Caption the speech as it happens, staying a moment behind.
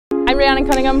Rhiannon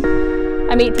Cunningham.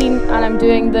 I'm 18 and I'm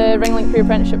doing the Ringlink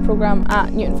Pre-apprenticeship programme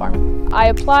at Newton Farm. I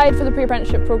applied for the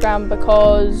Pre-apprenticeship programme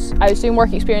because I was doing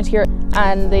work experience here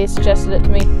and they suggested it to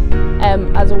me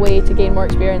as a way to gain more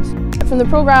experience. From the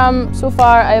programme so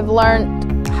far I've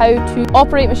learnt how to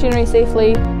operate machinery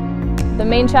safely. The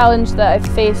main challenge that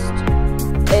I've faced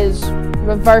is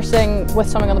reversing with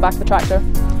something on the back of the tractor,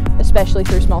 especially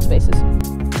through small spaces.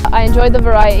 I enjoy the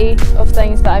variety of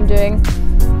things that I'm doing.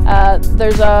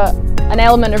 There's an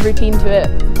element of routine to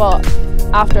it, but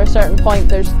after a certain point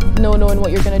there's no knowing what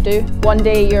you're going to do. One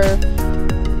day you're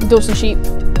dosing sheep,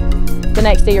 the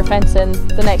next day you're fencing,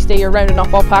 the next day you're rounding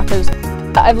up alpacas.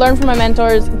 I've learned from my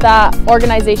mentors that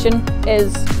organisation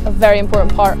is a very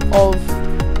important part of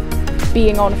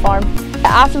being on a farm.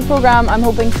 After the programme I'm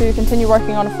hoping to continue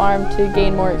working on a farm to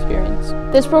gain more experience.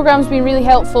 This programme's been really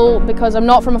helpful because I'm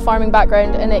not from a farming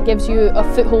background and it gives you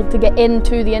a foothold to get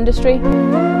into the industry.